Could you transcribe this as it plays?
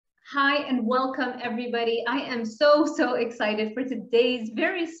Hi and welcome everybody. I am so excited for today's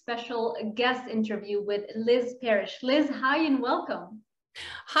very special guest interview with Liz Parrish. Liz, hi and welcome.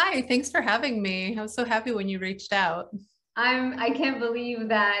 Hi, thanks for having me. I was so happy when you reached out. I can't believe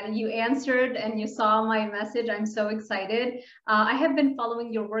that you answered and you saw my message. I'm so excited. I have been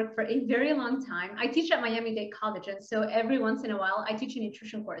following your work for a very long time. I teach at Miami-Dade College, and so every once in a while I teach a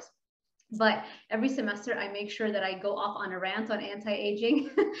nutrition course. But every semester, I make sure that I go off on a rant on anti-aging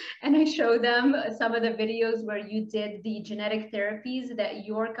and I show them some of the videos where you did the genetic therapies that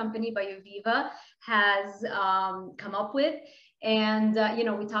your company, BioViva, has come up with. And,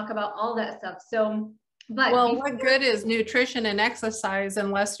 we talk about all that stuff. So, but Well, before, what good is nutrition and exercise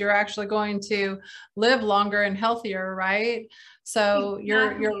unless you're actually going to live longer and healthier, right? So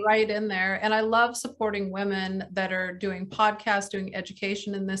you're right in there. And I love supporting women that are doing podcasts, doing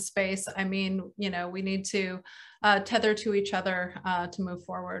education in this space. I mean, we need to tether to each other to move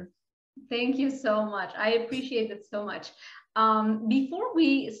forward. Thank you so much. I appreciate it so much. Before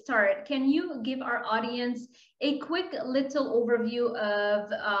we start, can you give our audience a quick little overview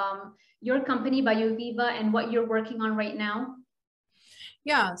of your company, BioViva, and what you're working on right now?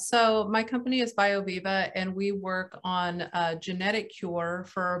 Yeah, so my company is BioViva, and we work on a genetic cure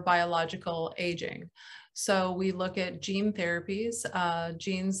for biological aging. So we look at gene therapies,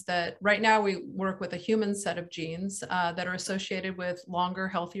 genes that right now we work with a human set of genes that are associated with longer,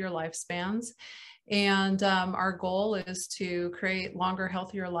 healthier lifespans. And our goal is to create longer,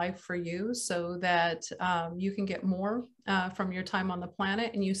 healthier life for you so that you can get more from your time on the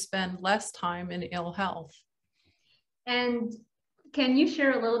planet and you spend less time in ill health. And can you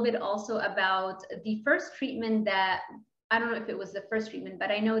share a little bit also about the first treatment that, I don't know if it was the first treatment,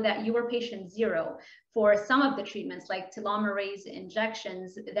 but I know that you were patient zero for some of the treatments like telomerase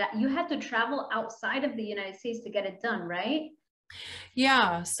injections, that you had to travel outside of the United States to get it done, right?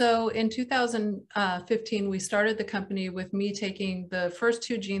 Yeah, so in 2015, we started the company with me taking the first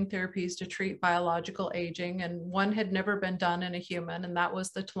two gene therapies to treat biological aging, and one had never been done in a human, and that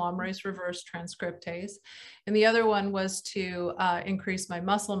was the telomerase reverse transcriptase. And the other one was to increase my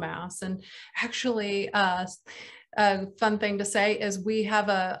muscle mass. And actually, a fun thing to say is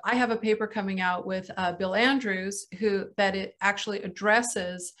I have a paper coming out with Bill Andrews, that it actually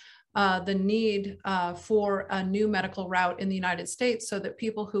addresses the need for a new medical route in the United States so that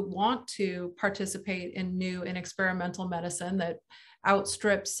people who want to participate in new and experimental medicine that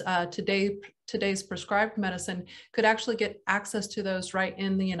outstrips today's prescribed medicine could actually get access to those right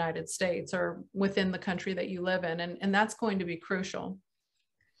in the United States or within the country that you live in. And that's going to be crucial.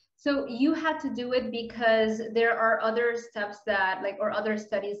 So you had to do it because there are other steps or other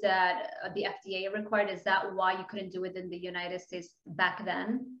studies that the FDA required. Is that why you couldn't do it in the United States back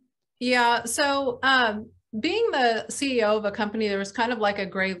then? Yeah, so being the CEO of a company, there was kind of like a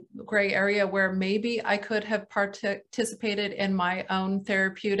gray area where maybe I could have participated in my own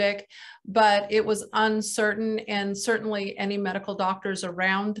therapeutic, but it was uncertain. And certainly any medical doctors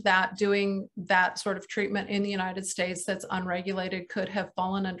around that doing that sort of treatment in the United States that's unregulated could have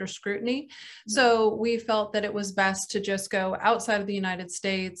fallen under scrutiny. So we felt that it was best to just go outside of the United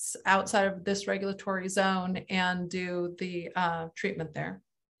States, outside of this regulatory zone, and do the treatment there.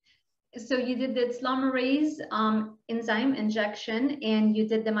 So you did the telomerase enzyme injection and you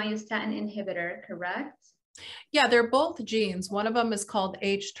did the myostatin inhibitor, correct? Yeah, they're both genes. One of them is called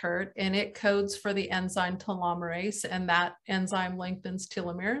HTERT, and it codes for the enzyme telomerase, and that enzyme lengthens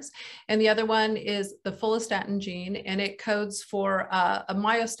telomeres. And the other one is the follistatin gene, and it codes for a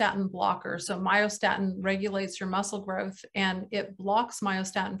myostatin blocker. So myostatin regulates your muscle growth, and it blocks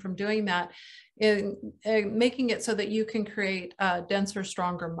myostatin from doing that, making it so that you can create denser,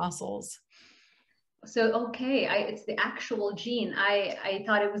 stronger muscles. So, okay, it's the actual gene. I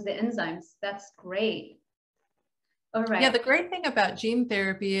thought it was the enzymes. That's great. All right. Yeah, the great thing about gene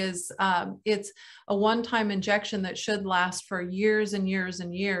therapy is it's a one-time injection that should last for years and years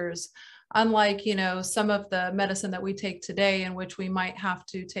and years. Unlike, some of the medicine that we take today in which we might have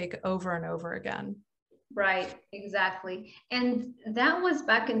to take over and over again. Right, exactly. And that was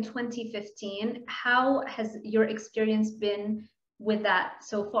back in 2015. How has your experience been with that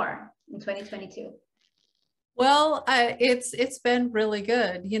so far in 2022? Well, it's been really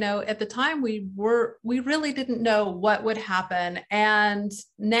good. At the time we really didn't know what would happen, and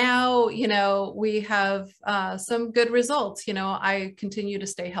now we have some good results. I continue to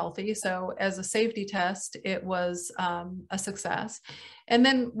stay healthy, so as a safety test, it was a success. And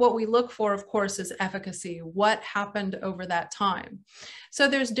then what we look for, of course, is efficacy. What happened over that time? So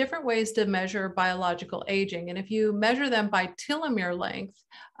there's different ways to measure biological aging. And if you measure them by telomere length,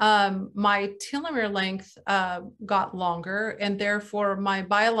 my telomere length got longer, and therefore my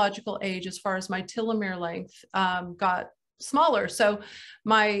biological age as far as my telomere length got smaller. So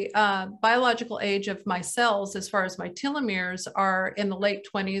my biological age of my cells, as far as my telomeres, are in the late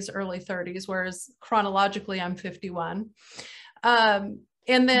 20s, early 30s, whereas chronologically I'm 51.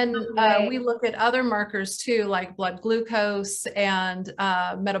 And then we look at other markers too, like blood glucose and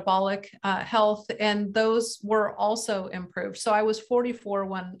metabolic health, and those were also improved. So I was 44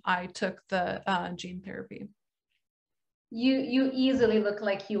 when I took the gene therapy. You easily look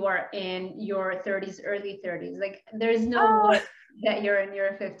like you are in your 30s, early 30s. Like there's no way that you're in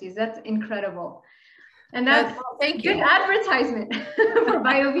your 50s. That's incredible. And that's thank good you. Advertisement for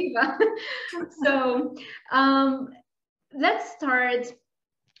BioViva. So let's start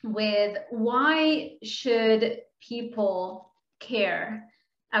with, why should people care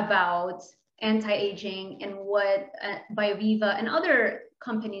about anti-aging and what BioViva and other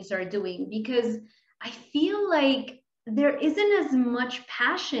companies are doing? Because I feel like there isn't as much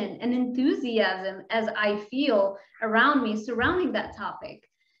passion and enthusiasm as I feel around me surrounding that topic.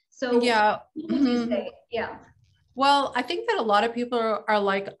 So yeah, what would you say? Yeah. Well, I think that a lot of people are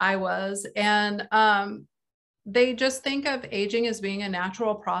like I was, and they just think of aging as being a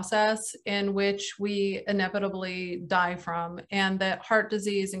natural process in which we inevitably die from, and that heart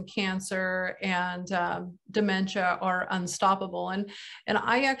disease and cancer and dementia are unstoppable. And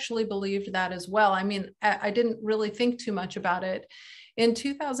I actually believed that as well. I mean, I didn't really think too much about it. In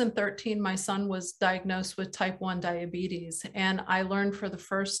 2013, my son was diagnosed with type 1 diabetes, and I learned for the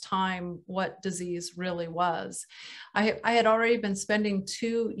first time what disease really was. I had already been spending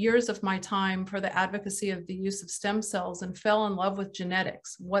 2 years of my time for the advocacy of the use of stem cells, and fell in love with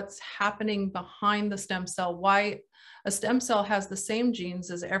genetics, what's happening behind the stem cell, why a stem cell has the same genes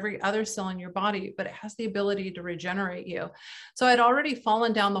as every other cell in your body, but it has the ability to regenerate you. So I'd already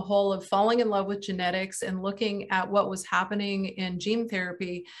fallen down the hole of falling in love with genetics and looking at what was happening in gene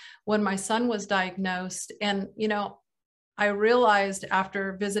therapy when my son was diagnosed. And, you know, I realized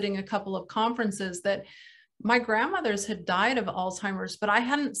after visiting a couple of conferences that my grandmothers had died of Alzheimer's, but I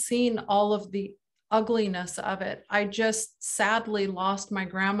hadn't seen all of the ugliness of it. I just sadly lost my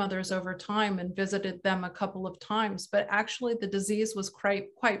grandmothers over time and visited them a couple of times, but actually the disease was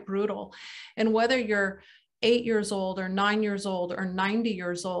quite brutal. And whether you're 8 years old or 9 years old or 90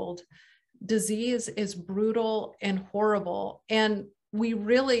 years old, disease is brutal and horrible. And we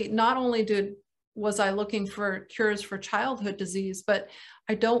really, not only was I looking for cures for childhood disease, but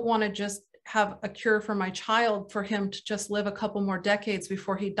I don't want to just have a cure for my child for him to just live a couple more decades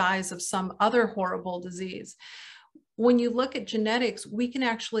before he dies of some other horrible disease. When you look at genetics, we can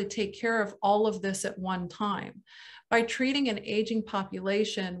actually take care of all of this at one time. By treating an aging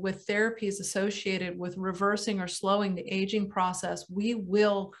population with therapies associated with reversing or slowing the aging process, we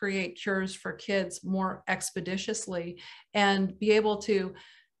will create cures for kids more expeditiously and be able to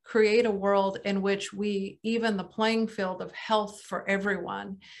create a world in which we even the playing field of health for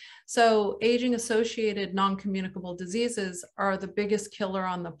everyone. So aging-associated non-communicable diseases are the biggest killer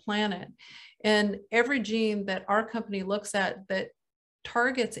on the planet. And every gene that our company looks at that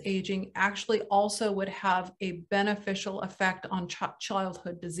targets aging actually also would have a beneficial effect on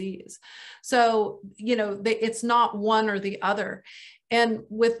childhood disease. So, you know, it's not one or the other. And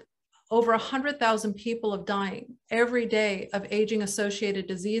with over 100,000 people dying every day of aging-associated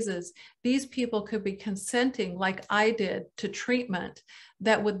diseases, these people could be consenting, like I did, to treatment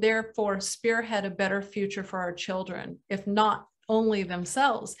that would therefore spearhead a better future for our children, if not only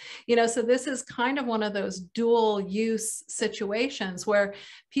themselves. You know, so this is kind of one of those dual use situations where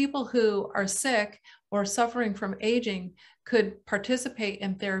people who are sick or suffering from aging could participate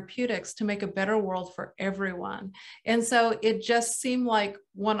in therapeutics to make a better world for everyone. And so it just seemed like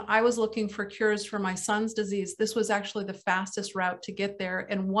when I was looking for cures for my son's disease, this was actually the fastest route to get there,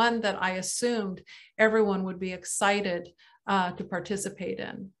 and one that I assumed everyone would be excited to participate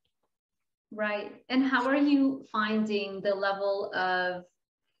in. Right. And how are you finding the level of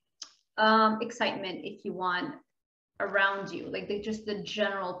excitement, if you want, around you, like just the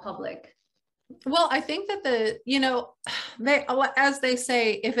general public? Well, I think that as they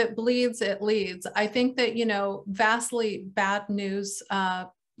say, if it bleeds, it leads. I think that, you know, vastly bad news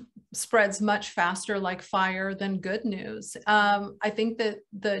spreads much faster like fire than good news. I think that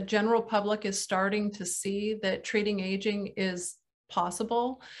the general public is starting to see that treating aging is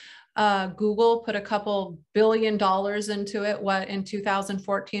possible. Google put a couple $billion into it, what, in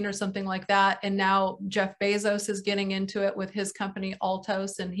 2014 or something like that. And now Jeff Bezos is getting into it with his company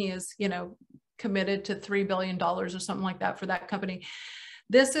Altos, and he is, you know, committed to $3 billion or something like that for that company.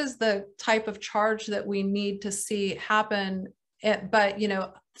 This is the type of charge that we need to see happen. But, you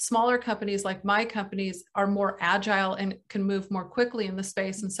know, smaller companies like my companies are more agile and can move more quickly in the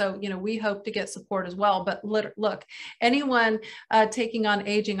space. And so, you know, we hope to get support as well. But look, anyone taking on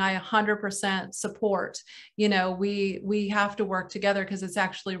aging, I 100% support. You know, we have to work together because it's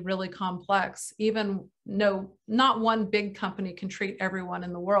actually really complex. Even not one big company can treat everyone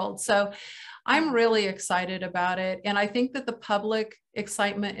in the world. So I'm really excited about it. And I think that the public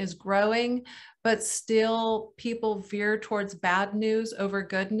excitement is growing, but still people veer towards bad news over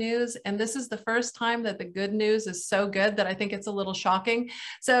good news. And this is the first time that the good news is so good that I think it's a little shocking.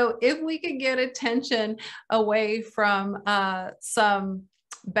 So if we could get attention away from some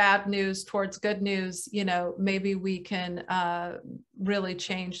bad news towards good news, you know, maybe we can really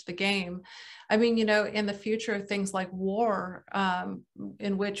change the game. I mean, you know, in the future, things like war,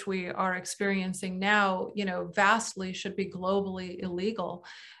 in which we are experiencing now, you know, vastly should be globally illegal.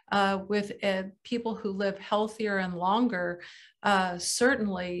 With people who live healthier and longer,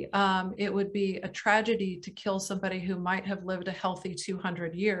 certainly it would be a tragedy to kill somebody who might have lived a healthy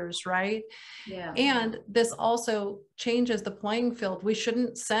 200 years, right? Yeah. And this also changes the playing field. We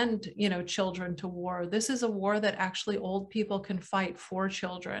shouldn't send, you know, children to war. This is a war that actually old people can fight for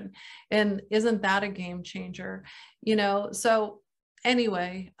children. And isn't that a game changer? You know, so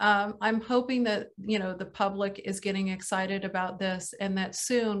anyway, I'm hoping that, you know, the public is getting excited about this, and that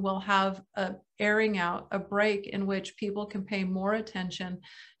soon we'll have a airing out, a break in which people can pay more attention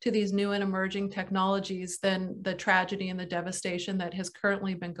to these new and emerging technologies than the tragedy and the devastation that has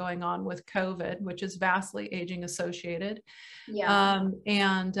currently been going on with COVID, which is vastly aging associated,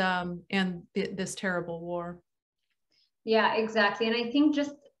 and this terrible war. Yeah, exactly. And I think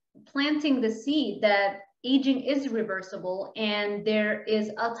just planting the seed that aging is reversible, and there is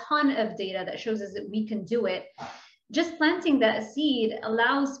a ton of data that shows us that we can do it. Just planting that seed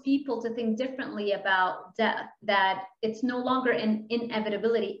allows people to think differently about death, that it's no longer an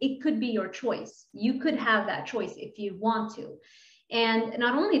inevitability. It could be your choice. You could have that choice if you want to. And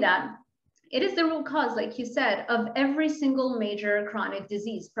not only that, it is the root cause, like you said, of every single major chronic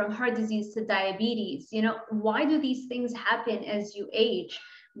disease, from heart disease to diabetes. You know, why do these things happen as you age?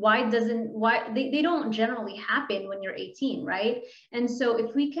 Why they don't generally happen when you're 18, right? And so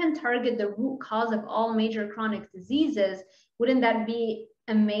if we can target the root cause of all major chronic diseases, wouldn't that be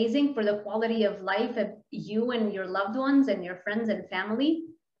amazing for the quality of life of you and your loved ones and your friends and family?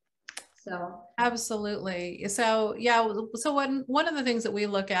 So absolutely. So yeah, so one of the things that we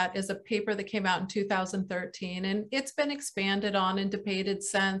look at is a paper that came out in 2013, and it's been expanded on and debated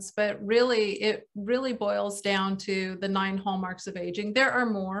since, but really it really boils down to the 9 hallmarks of aging. There are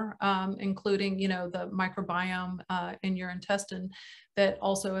more, including, you know, the microbiome in your intestine that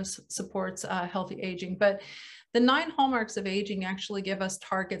also supports healthy aging. But the 9 hallmarks of aging actually give us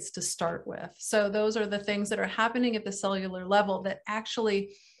targets to start with. So those are the things that are happening at the cellular level that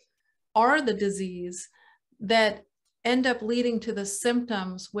actually are the disease that end up leading to the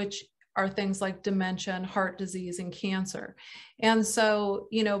symptoms, which are things like dementia and heart disease and cancer. And so,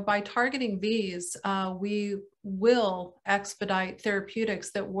 you know, by targeting these, we will expedite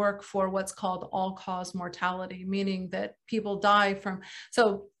therapeutics that work for what's called all-cause mortality, meaning that people die from,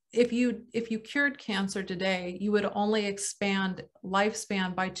 so if you cured cancer today, you would only expand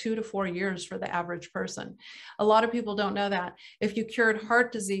lifespan by 2 to 4 years for the average person. A lot of people don't know that. If you cured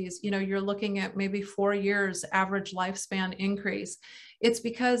heart disease, you know, you're looking at maybe 4 years average lifespan increase. It's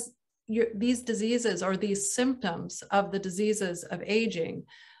because these diseases, or these symptoms of the diseases of aging,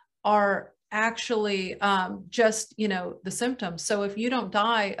 are actually just, you know, the symptoms. So if you don't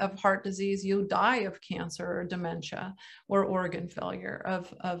die of heart disease, you die of cancer or dementia or organ failure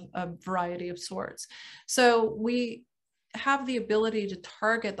of a variety of sorts. So we have the ability to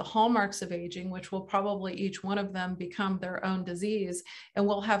target the hallmarks of aging, which will probably each one of them become their own disease, and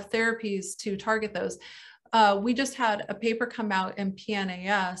we'll have therapies to target those. We just had a paper come out in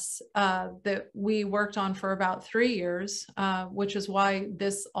PNAS that we worked on for about 3 years, which is why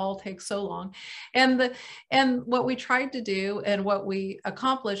this all takes so long. And what we tried to do and what we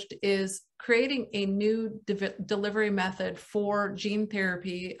accomplished is creating a new delivery method for gene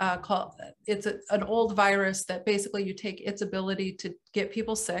therapy called, it's an old virus that basically you take its ability to get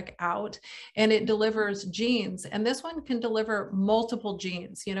people sick out, and it delivers genes. And this one can deliver multiple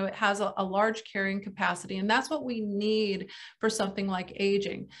genes. You know, it has a large carrying capacity, and that's what we need for something like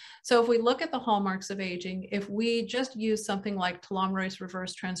aging. So if we look at the hallmarks of aging, if we just use something like telomerase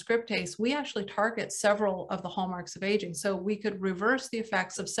reverse transcriptase, we actually target several of the hallmarks of aging. So we could reverse the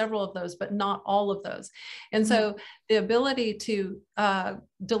effects of several of those, but not all of those. And so the ability to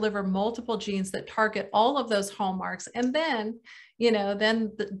deliver multiple genes that target all of those hallmarks, and then, you know,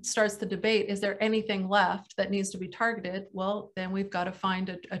 then starts the debate, is there anything left that needs to be targeted? Well, then we've got to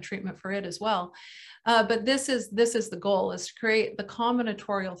find a treatment for it as well. But this is the goal, is to create the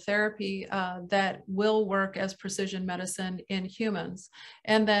combinatorial therapy that will work as precision medicine in humans,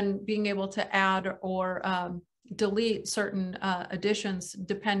 and then being able to add or delete certain additions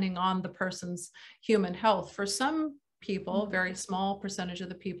depending on the person's human health. For some people, very small percentage of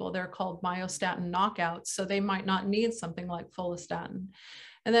the people, they're called myostatin knockouts, so they might not need something like follistatin.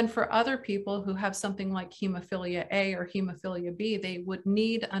 And then for other people who have something like hemophilia A or hemophilia B, they would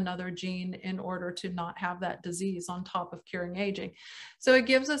need another gene in order to not have that disease on top of curing aging. So it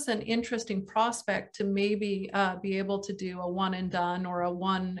gives us an interesting prospect to maybe be able to do a one and done, or a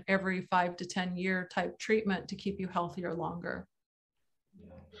one every 5 to 10 year type treatment to keep you healthier longer.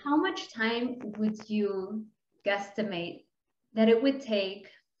 How much time would you guesstimate that it would take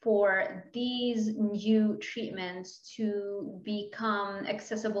for these new treatments to become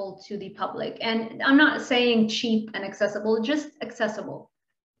accessible to the public? And I'm not saying cheap and accessible, just accessible.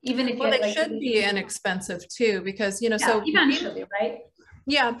 Even if well, they should be inexpensive too, because, you know, so eventually, right?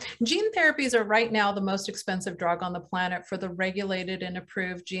 Yeah, gene therapies are right now the most expensive drug on the planet for the regulated and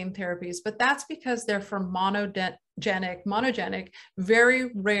approved gene therapies, but that's because they're for monogenic,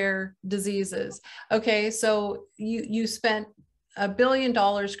 very rare diseases. Okay, so you spent $1 billion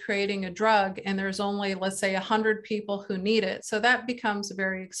creating a drug, and there's only, let's say, 100 people who need it. So that becomes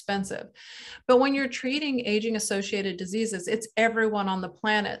very expensive. But when you're treating aging associated diseases, it's everyone on the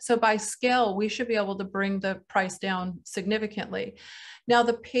planet. So by scale, we should be able to bring the price down significantly. Now,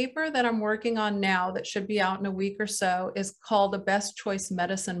 the paper that I'm working on now that should be out in a week or so is called the Best Choice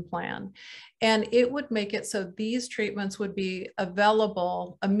Medicine Plan. And it would make it so these treatments would be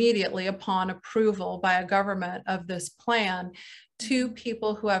available immediately upon approval by a government of this plan to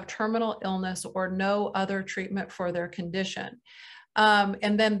people who have terminal illness or no other treatment for their condition.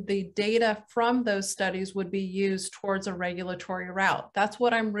 And then the data from those studies would be used towards a regulatory route. That's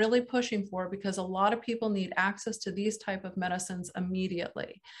what I'm really pushing for, because a lot of people need access to these type of medicines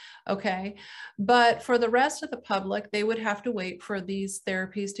immediately. Okay, but for the rest of the public, they would have to wait for these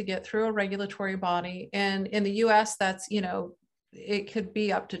therapies to get through a regulatory body. And in the US, that's, you know, it could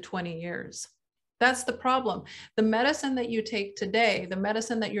be up to 20 years. That's the problem. The medicine that you take today, the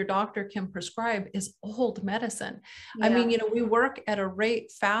medicine that your doctor can prescribe, is old medicine. Yeah. I mean, you know, we work at a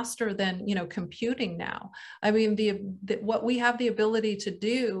rate faster than, you know, computing now. I mean, what we have the ability to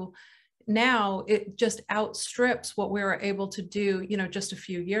do now, it just outstrips what we were able to do, you know, just a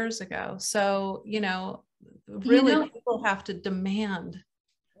few years ago. So, you know, really people have to demand.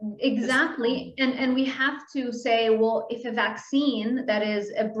 Exactly. And we have to say, well, if a vaccine that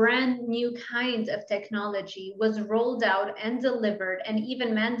is a brand new kind of technology was rolled out and delivered and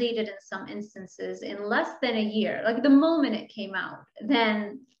even mandated in some instances in less than a year, like the moment it came out,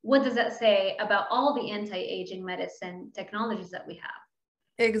 then what does that say about all the anti-aging medicine technologies that we have?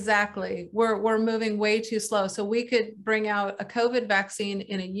 Exactly. We're moving way too slow. So we could bring out a COVID vaccine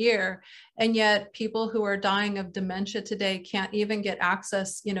in a year, and yet people who are dying of dementia today can't even get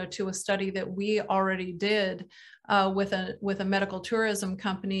access, you know, to a study that we already did with a medical tourism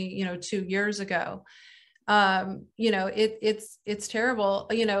company, you know, 2 years ago. You know, it's terrible.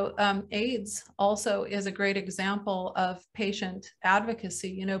 You know, AIDS also is a great example of patient advocacy.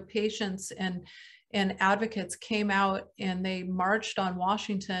 You know, patients and advocates came out and they marched on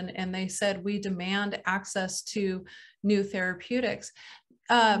Washington and they said, we demand access to new therapeutics.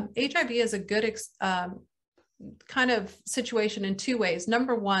 HIV is a good kind of situation in two ways.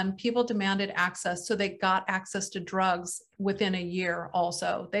 Number one, people demanded access, so they got access to drugs within a year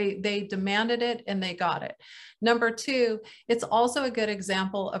also. They demanded it and they got it. Number two, it's also a good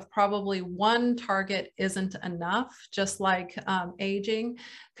example of probably one target isn't enough, just like aging,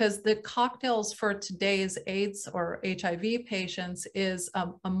 because the cocktails for today's AIDS or HIV patients is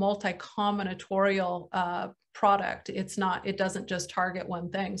a multi-combinatorial product. It doesn't just target one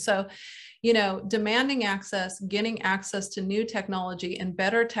thing. So, demanding access, getting access to new technology and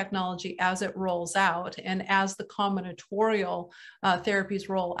better technology as it rolls out, and as the combinatorial therapies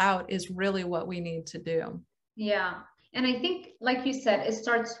roll out, is really what we need to do. Yeah. And I think, like you said, it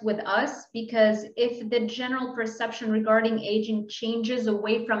starts with us, because if the general perception regarding aging changes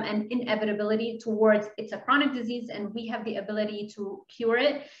away from an inevitability towards it's a chronic disease and we have the ability to cure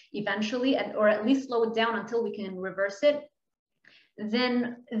it eventually, or at least slow it down until we can reverse it,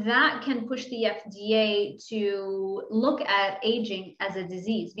 then that can push the FDA to look at aging as a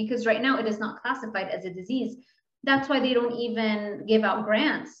disease, because right now it is not classified as a disease. That's why they don't even give out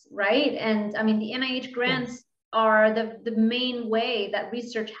grants, right? And I mean, the NIH grants are the main way that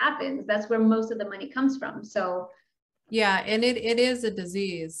research happens. That's where most of the money comes from. So yeah, and it is a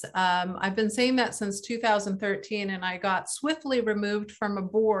disease. I've been saying that since 2013, and I got swiftly removed from a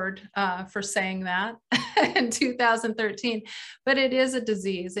board for saying that in 2013. But it is a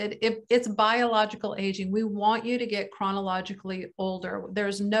disease. It's biological aging. We want you to get chronologically older.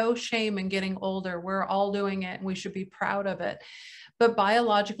 There's no shame in getting older. We're all doing it, and we should be proud of it. But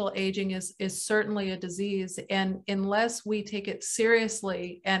biological aging is certainly a disease. And unless we take it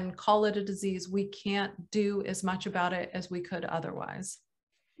seriously and call it a disease, we can't do as much about it as we could otherwise.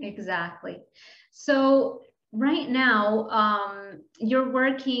 Exactly. So right now, you're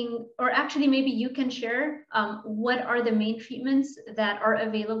working, or actually maybe you can share what are the main treatments that are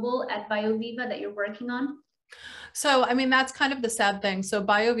available at BioViva that you're working on? So, I mean, that's kind of the sad thing. So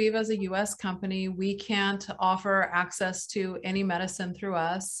BioViva is a US company. We can't offer access to any medicine through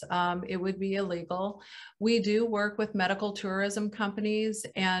us. It would be illegal. We do work with medical tourism companies,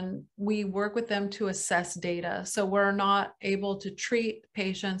 and we work with them to assess data. So we're not able to treat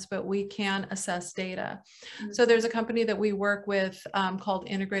patients, but we can assess data. Mm-hmm. So there's a company that we work with called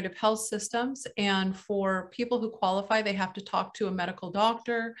Integrative Health Systems. And for people who qualify, they have to talk to a medical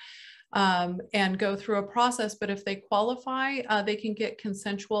doctor and go through a process. But if they qualify, they can get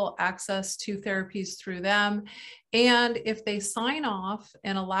consensual access to therapies through them. And if they sign off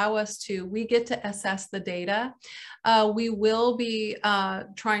and allow us to, we get to assess the data. We will be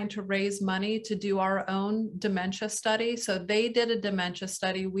trying to raise money to do our own dementia study. So they did a dementia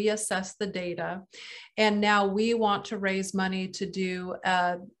study, we assessed the data, and now we want to raise money to do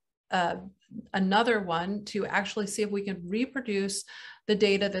another one to actually see if we can reproduce the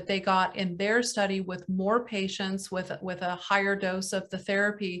data that they got in their study with more patients with a higher dose of the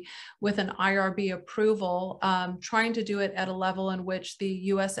therapy with an IRB approval, trying to do it at a level in which the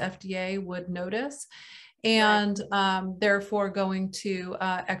US FDA would notice, and therefore going to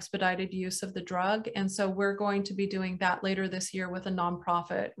expedited use of the drug. And so we're going to be doing that later this year with a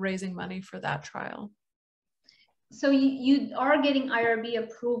nonprofit, raising money for that trial. So you are getting IRB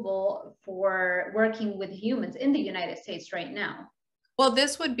approval for working with humans in the United States right now? Well,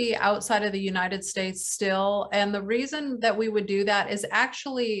 this would be outside of the United States still. And the reason that we would do that is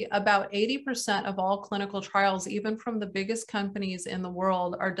actually about 80% of all clinical trials, even from the biggest companies in the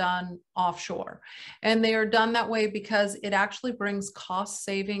world, are done offshore. And they are done that way because it actually brings cost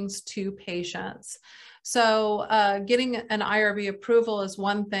savings to patients. So getting an IRB approval is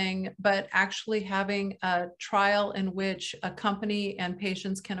one thing, but actually having a trial in which a company and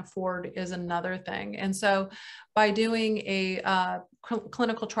patients can afford is another thing. And so by doing a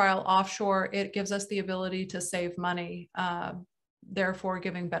clinical trial offshore, it gives us the ability to save money, therefore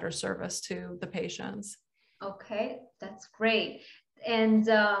giving better service to the patients. Okay, that's great. And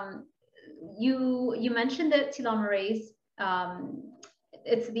you mentioned that telomerase.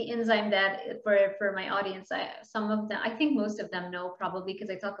 It's the enzyme that, for my audience, some of them, I think most of them know probably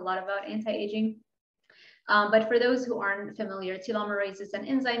because I talk a lot about anti-aging. But for those who aren't familiar, telomerase is an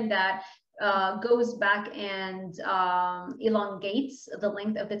enzyme that goes back and elongates the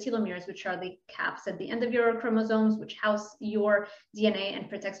length of the telomeres, which are the caps at the end of your chromosomes, which house your DNA and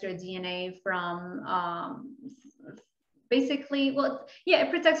protects your DNA from basically, well, yeah,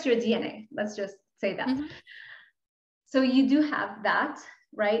 it protects your DNA. Let's just say that. Mm-hmm. So you do have that,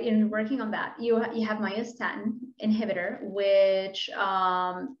 right? In working on that, you have myostatin inhibitor, which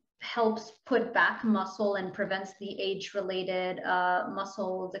helps put back muscle and prevents the age-related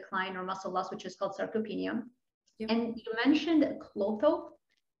muscle decline or muscle loss, which is called sarcopenia. Yep. And you mentioned Klotho.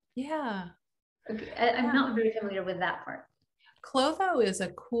 Yeah. Okay, I'm not very familiar with that part. Klotho is a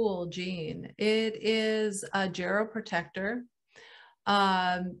cool gene. It is a geroprotector.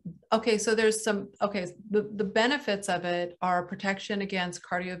 Okay, so there's some, okay, the benefits of it are protection against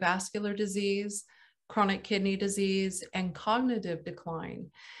cardiovascular disease, chronic kidney disease, and cognitive decline.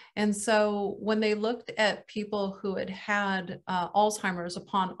 And so when they looked at people who had had Alzheimer's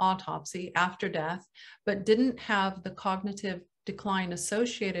upon autopsy after death, but didn't have the cognitive decline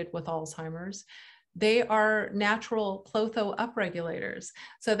associated with Alzheimer's, they are natural clotho upregulators.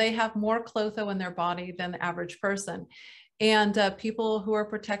 So they have more clotho in their body than the average person. And people who are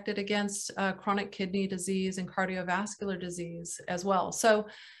protected against chronic kidney disease and cardiovascular disease as well. So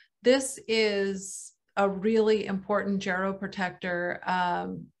this is a really important geroprotector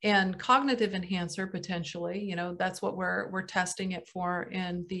and cognitive enhancer potentially. You know, that's what we're testing it for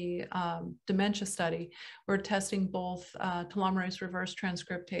in the dementia study. We're testing both telomerase reverse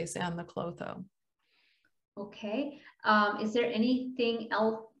transcriptase and the clotho. Okay. Is there anything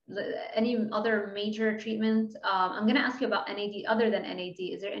else, any other major treatment? I'm going to ask you about NAD other than NAD.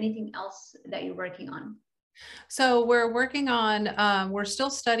 Is there anything else that you're working on? So we're working on, we're still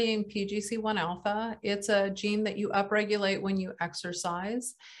studying PGC1 alpha. It's a gene that you upregulate when you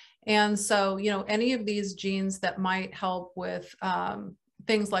exercise. And so, you know, any of these genes that might help with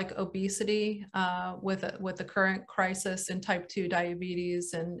things like obesity, with the current crisis in type 2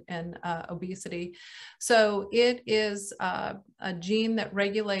 diabetes and obesity. So it is a gene that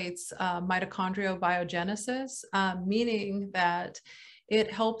regulates mitochondrial biogenesis, meaning that it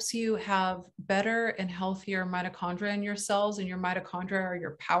helps you have better and healthier mitochondria in your cells, and your mitochondria are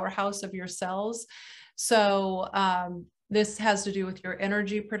your powerhouse of your cells. So this has to do with your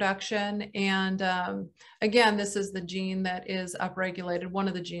energy production. And again, this is the gene that is upregulated, one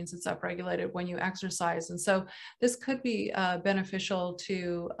of the genes that's upregulated when you exercise. And so this could be beneficial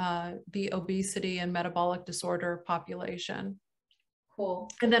to the obesity and metabolic disorder population.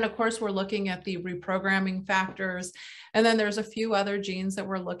 Cool. And then of course, we're looking at the reprogramming factors. And then there's a few other genes that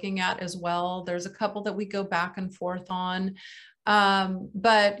we're looking at as well. There's a couple that we go back and forth on.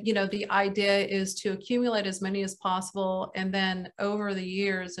 But, you know, the idea is to accumulate as many as possible. And then over the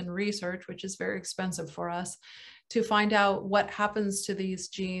years in research, which is very expensive for us, to find out what happens to these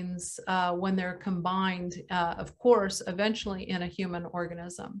genes when they're combined, of course, eventually in a human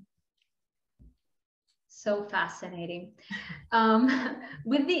organism. So fascinating.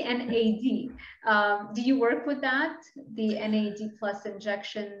 With the NAD, do you work with that? The NAD plus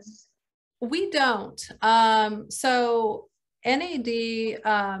injections? We don't. So NAD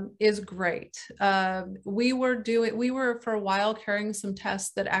is great. We were for a while carrying some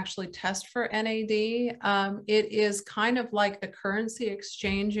tests that actually test for NAD. It is kind of like the currency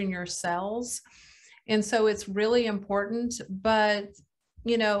exchange in your cells. And so it's really important, but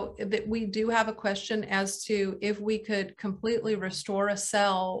you know, that we do have a question as to if we could completely restore a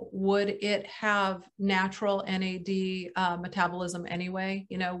cell, would it have natural NAD metabolism anyway?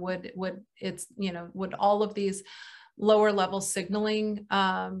 You know, would it's, you know, would all of these lower level signaling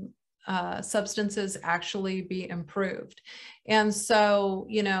substances actually be improved? And so,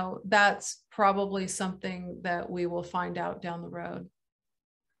 you know, that's probably something that we will find out down the road.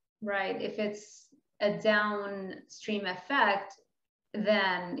 Right. If it's a downstream effect,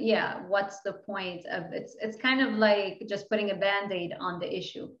 then yeah, what's the point of it's kind of like just putting a band-aid on the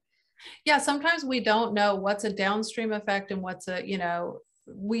issue. Yeah, sometimes we don't know what's a downstream effect and what's a, you know,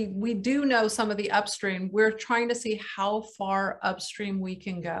 we do know some of the upstream. We're trying to see how far upstream we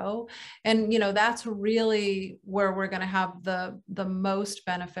can go. And, you know, that's really where we're going to have the most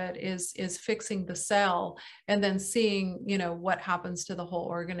benefit is fixing the cell and then seeing, you know, what happens to the whole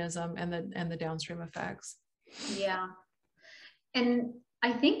organism and the downstream effects. Yeah. And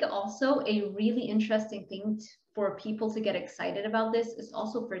I think also a really interesting thing for people to get excited about this is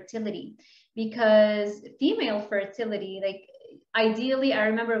also fertility, because female fertility, like ideally, I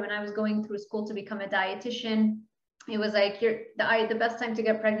remember when I was going through school to become a dietitian, it was like the best time to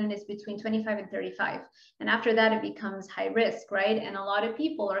get pregnant is between 25 and 35. And after that, it becomes high risk, right? And a lot of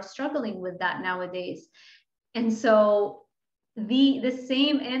people are struggling with that nowadays. And so the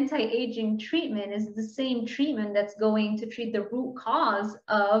same anti-aging treatment is the same treatment that's going to treat the root cause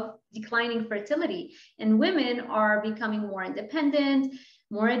of declining fertility. And women are becoming more independent,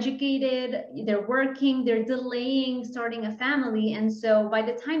 more educated, they're working, they're delaying starting a family. And so by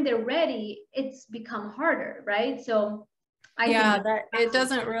the time they're ready, it's become harder, right? So yeah, that it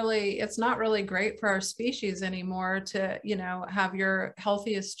doesn't really, it's not really great for our species anymore to, you know, have your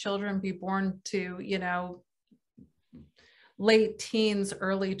healthiest children be born to, you know, late teens,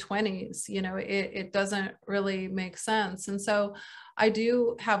 early 20s, you know, it doesn't really make sense. And so I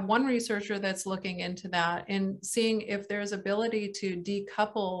do have one researcher that's looking into that and seeing if there's ability to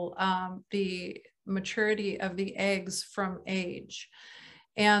decouple the maturity of the eggs from age.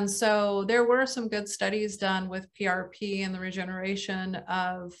 And so there were some good studies done with PRP and the regeneration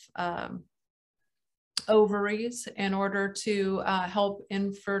of ovaries in order to help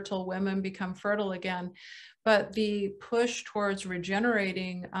infertile women become fertile again. But the push towards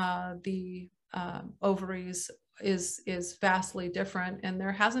regenerating the ovaries is vastly different, and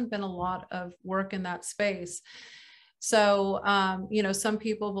there hasn't been a lot of work in that space. So, you know, some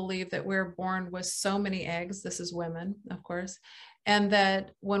people believe that we're born with so many eggs, this is women, of course, and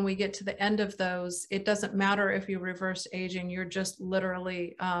that when we get to the end of those, it doesn't matter if you reverse aging, you're just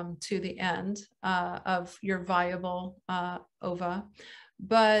literally to the end of your viable ova.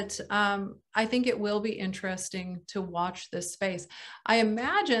 But I think it will be interesting to watch this space. I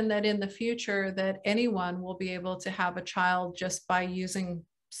imagine that in the future that anyone will be able to have a child just by using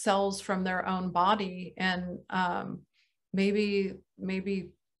cells from their own body, and maybe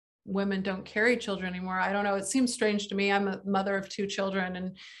women don't carry children anymore. I don't know. It seems strange to me. I'm a mother of 2 children,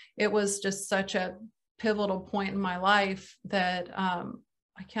 and it was just such a pivotal point in my life that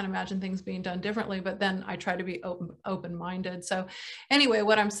I can't imagine things being done differently, but then I try to be open-minded. So anyway,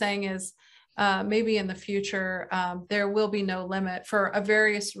 what I'm saying is maybe in the future, there will be no limit for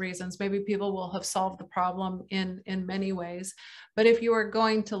various reasons. Maybe people will have solved the problem in many ways. But if you are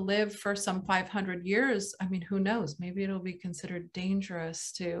going to live for some 500 years, I mean, who knows? Maybe it'll be considered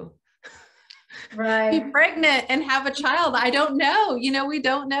dangerous to be pregnant and have a child. I don't know. You know, we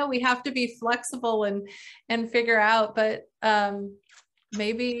don't know. We have to be flexible and figure out. But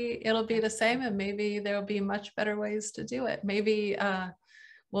maybe it'll be the same, and maybe there'll be much better ways to do it. Maybe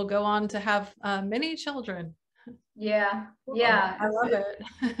we'll go on to have many children. Yeah, I love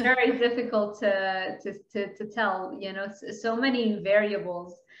it. Very difficult to tell, you know, so many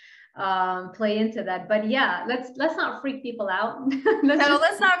variables play into that. But yeah, let's not freak people out.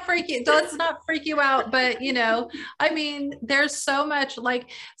 Let's not freak you out. But you know, I mean, there's so much, like,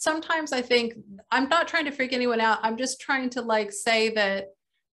 sometimes I think, I'm not trying to freak anyone out, I'm just trying to like say that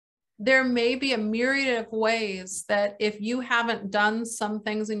there may be a myriad of ways that if you haven't done some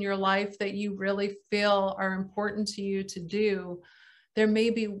things in your life that you really feel are important to you to do, there may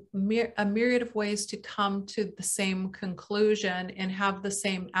be a myriad of ways to come to the same conclusion and have the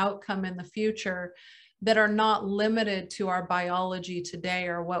same outcome in the future that are not limited to our biology today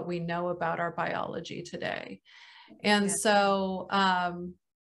or what we know about our biology today. And so,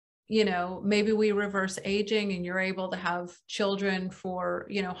 you know, maybe we reverse aging and you're able to have children for,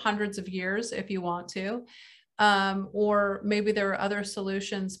 you know, hundreds of years if you want to. Or maybe there are other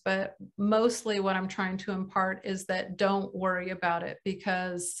solutions, but mostly what I'm trying to impart is that don't worry about it,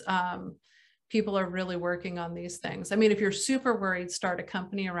 because people are really working on these things. I mean, if you're super worried, start a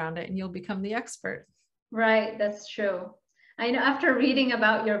company around it and you'll become the expert. Right, that's true. I know after reading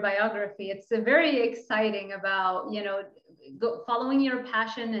about your biography, it's very exciting about, you know, following your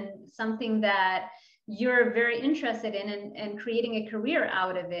passion and something that you're very interested in, and creating a career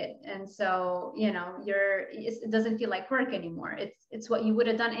out of it. And so, you know, it doesn't feel like work anymore. It's what you would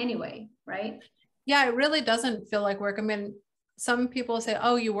have done anyway, right? Yeah, it really doesn't feel like work. I mean, some people say,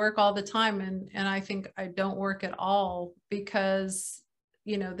 oh, you work all the time. And I think I don't work at all, because,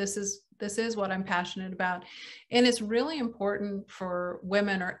 you know, this is what I'm passionate about. And it's really important for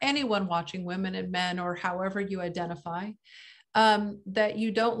women, or anyone watching, women and men, or however you identify, that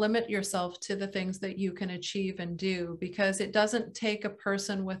you don't limit yourself to the things that you can achieve and do, because it doesn't take a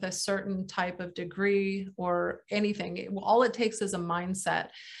person with a certain type of degree or anything. All it takes is a mindset,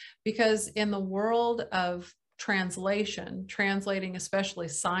 because in the world of translating especially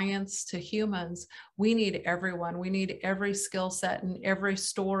science to humans, we need everyone. We need every skill set and every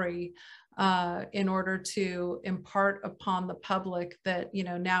story in order to impart upon the public that, you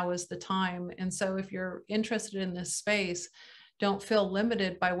know, now is the time. And so if you're interested in this space, don't feel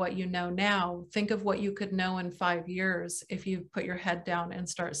limited by what you know now. Think of what you could know in 5 years if you put your head down and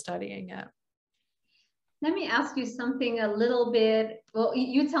start studying it. Let me ask you something a little bit, well,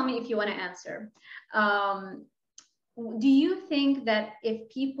 you tell me if you want to answer. Do you think that if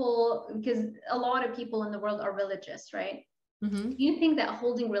people, because a lot of people in the world are religious, right? Mm-hmm. Do you think that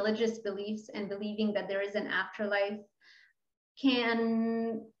holding religious beliefs and believing that there is an afterlife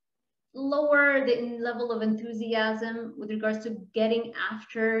can lower the level of enthusiasm with regards to getting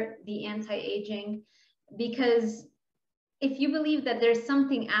after the anti-aging? Because if you believe that there's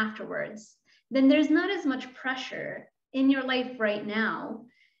something afterwards, then there's not as much pressure in your life right now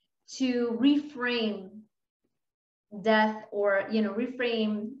to reframe death, or, you know,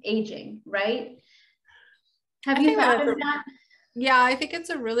 reframe aging, right? Have you thought of that? Yeah, I think it's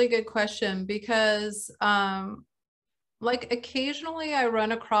a really good question, because like occasionally I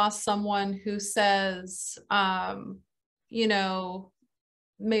run across someone who says, you know,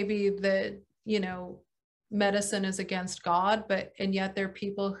 maybe that, you know, medicine is against God, and yet there are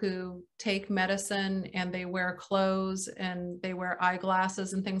people who take medicine and they wear clothes and they wear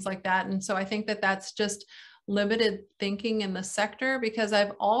eyeglasses and things like that. And so I think that that's just limited thinking in the sector, because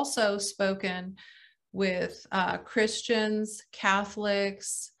I've also spoken with Christians,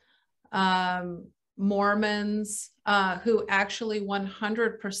 Catholics, Mormons, who actually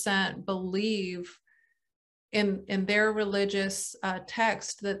 100% believe in their religious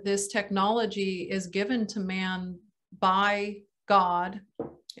text that this technology is given to man by God,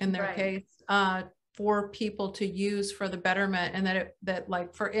 in their case, for people to use for the betterment, and that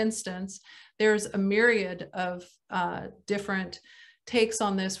like, for instance, there's a myriad of different takes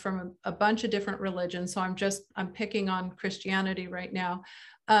on this from a bunch of different religions. So I'm picking on Christianity right now.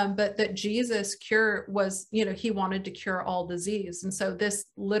 But that Jesus was, he wanted to cure all disease. And so this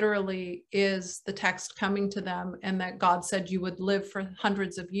literally is the text coming to them, and that God said you would live for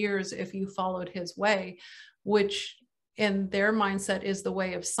hundreds of years if you followed his way, which in their mindset is the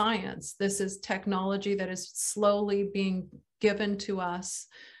way of science. This is technology that is slowly being given to us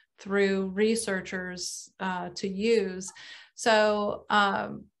through researchers to use. So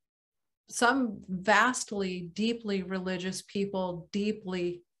some vastly, deeply religious people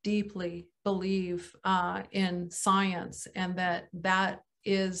deeply, deeply believe in science, and that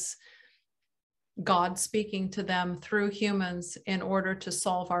is God speaking to them through humans in order to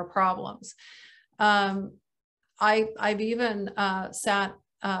solve our problems. I've even sat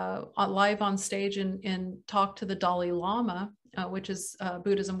live on stage and talked to the Dalai Lama, which is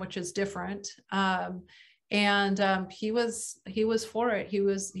Buddhism, which is different. And he was for it.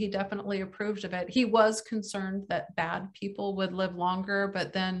 He definitely approved of it. He was concerned that bad people would live longer,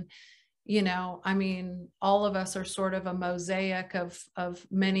 but then, I mean, all of us are sort of a mosaic of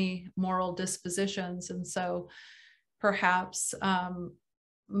many moral dispositions. And so perhaps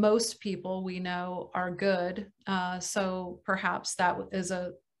most people we know are good. So perhaps that is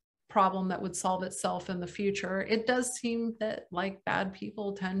a problem that would solve itself in the future. It does seem that like bad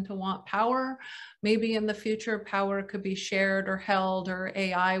people tend to want power. Maybe in the future, power could be shared or held, or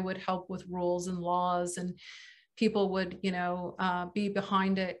AI would help with rules and laws, and people would, be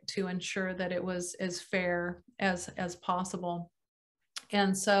behind it to ensure that it was as fair as possible.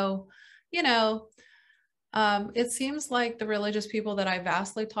 And so, it seems like the religious people that I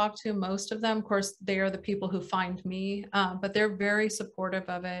vastly talk to, most of them, of course, they are the people who find me, but they're very supportive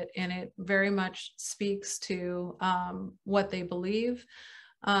of it, and it very much speaks to what they believe.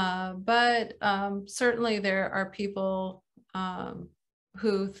 But certainly there are people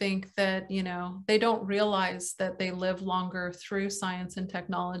who think that, they don't realize that they live longer through science and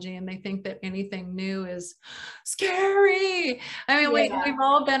technology, and they think that anything new is scary. I mean, we've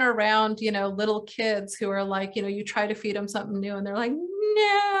all been around, little kids who are like, you try to feed them something new and they're like,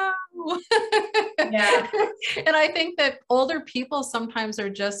 no. Yeah. And I think that older people sometimes are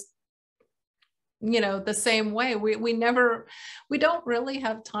just, the same way. We don't really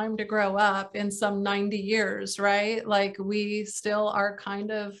have time to grow up in some 90 years, right? Like, we still are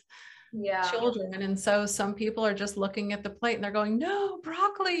kind of children. And so some people are just looking at the plate and they're going, no,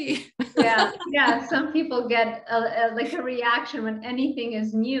 broccoli. Yeah. Some people get like a reaction when anything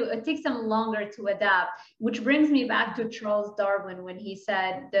is new. It takes them longer to adapt, which brings me back to Charles Darwin when he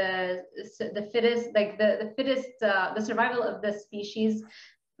said the fittest, like the fittest, the survival of the species.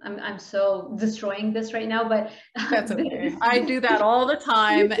 I'm so destroying this right now, but that's okay. I do that all the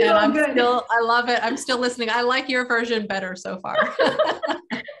time, and I love it. I'm still listening. I like your version better so far.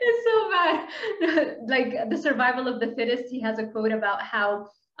 It's so bad. Like, the survival of the fittest, he has a quote about how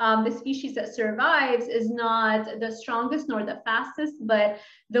the species that survives is not the strongest nor the fastest, but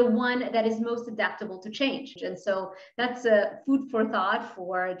the one that is most adaptable to change. And so that's a food for thought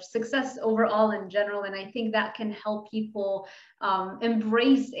for success overall in general. And I think that can help people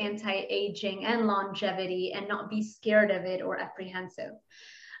embrace anti-aging and longevity and not be scared of it or apprehensive.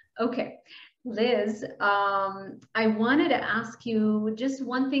 Okay. Liz, I wanted to ask you just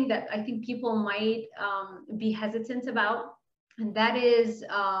one thing that I think people might be hesitant about, and that is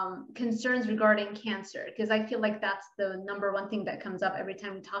concerns regarding cancer, because I feel like that's the number one thing that comes up every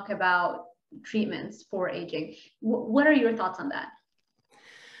time we talk about treatments for aging. What are your thoughts on that?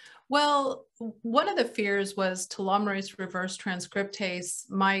 Well, one of the fears was telomerase reverse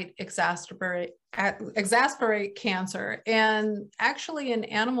transcriptase might exasperate cancer. And actually in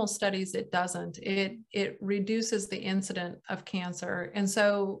animal studies, it doesn't. It reduces the incidence of cancer. And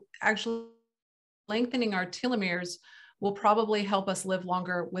so actually lengthening our telomeres will probably help us live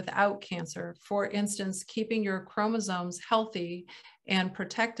longer without cancer. For instance, keeping your chromosomes healthy and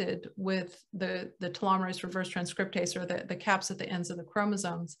protected with the telomerase reverse transcriptase, or the caps at the ends of the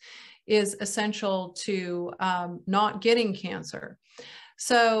chromosomes, is essential to not getting cancer.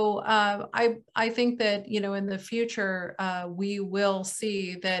 So I think that, you know, in the future, we will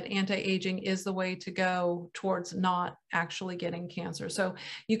see that anti-aging is the way to go towards not actually getting cancer. So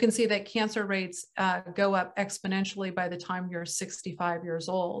you can see that cancer rates go up exponentially by the time you're 65 years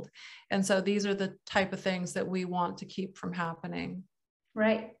old. And so these are the type of things that we want to keep from happening.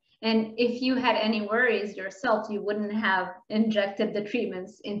 Right. And if you had any worries yourself, you wouldn't have injected the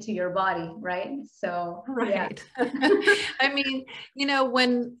treatments into your body, right? So, right. Yeah. I mean, you know,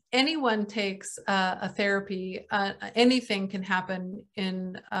 when anyone takes a therapy, anything can happen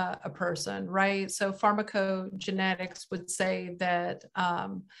in a person, right? So pharmacogenetics would say that,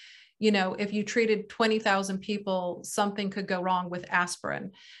 you know, if you treated 20,000 people, something could go wrong with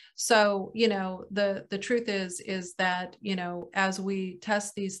aspirin. So, you know, the truth is that, you know, as we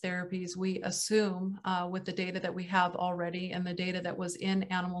test these therapies, we assume with the data that we have already and the data that was in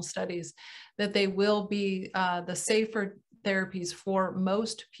animal studies, that they will be the safer therapies for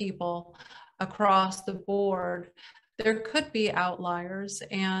most people across the board. There could be outliers,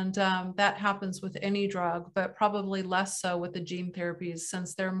 and that happens with any drug, but probably less so with the gene therapies,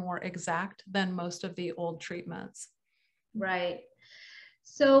 since they're more exact than most of the old treatments. Right.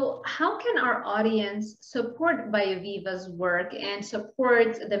 So how can our audience support BioViva's work and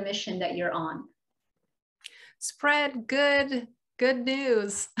support the mission that you're on? Spread good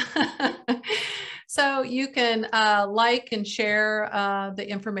news. So you can like and share the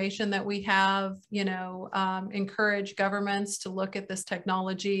information that we have, you know, encourage governments to look at this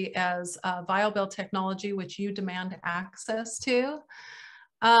technology as viable technology, which you demand access to.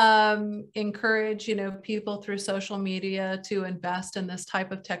 Encourage, you know, people through social media to invest in this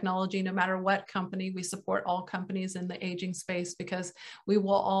type of technology, no matter what company. We support all companies in the aging space because we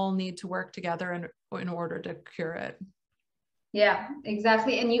will all need to work together in order to cure it. Yeah,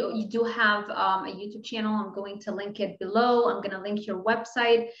 exactly. And you do have a YouTube channel. I'm going to link it below. I'm going to link your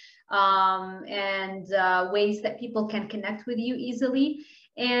website and ways that people can connect with you easily.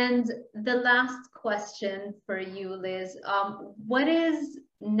 And the last question for you, Liz, what is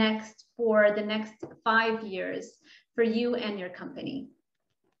next for the next 5 years for you and your company?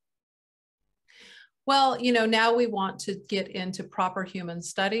 Well, you know, now we want to get into proper human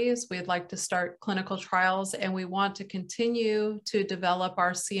studies. We'd like to start clinical trials, and we want to continue to develop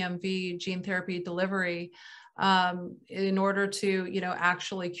our CMV gene therapy delivery in order to, you know,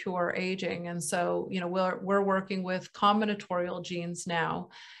 actually cure aging. And so, you know, we're working with combinatorial genes now,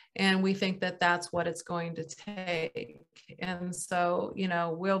 and we think that that's what it's going to take. And so, you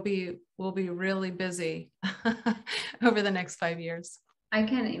know, we'll be really busy over the next 5 years. I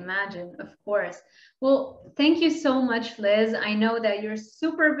can imagine, of course. Well, thank you so much, Liz. I know that you're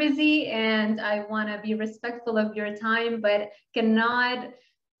super busy and I want to be respectful of your time, but cannot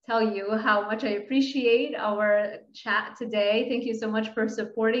tell you how much I appreciate our chat today. Thank you so much for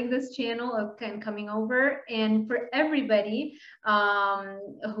supporting this channel and coming over. And for everybody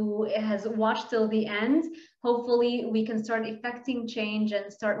who has watched till the end, hopefully we can start effecting change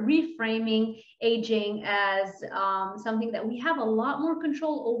and start reframing aging as something that we have a lot more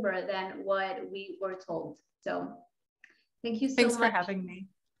control over than what we were told. So thank you so much. Thanks for having me.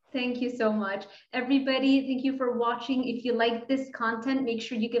 Thank you so much. Everybody, thank you for watching. If you like this content, make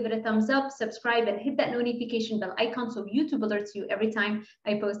sure you give it a thumbs up, subscribe, and hit that notification bell icon so YouTube alerts you every time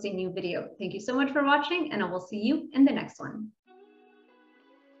I post a new video. Thank you so much for watching, and I will see you in the next one.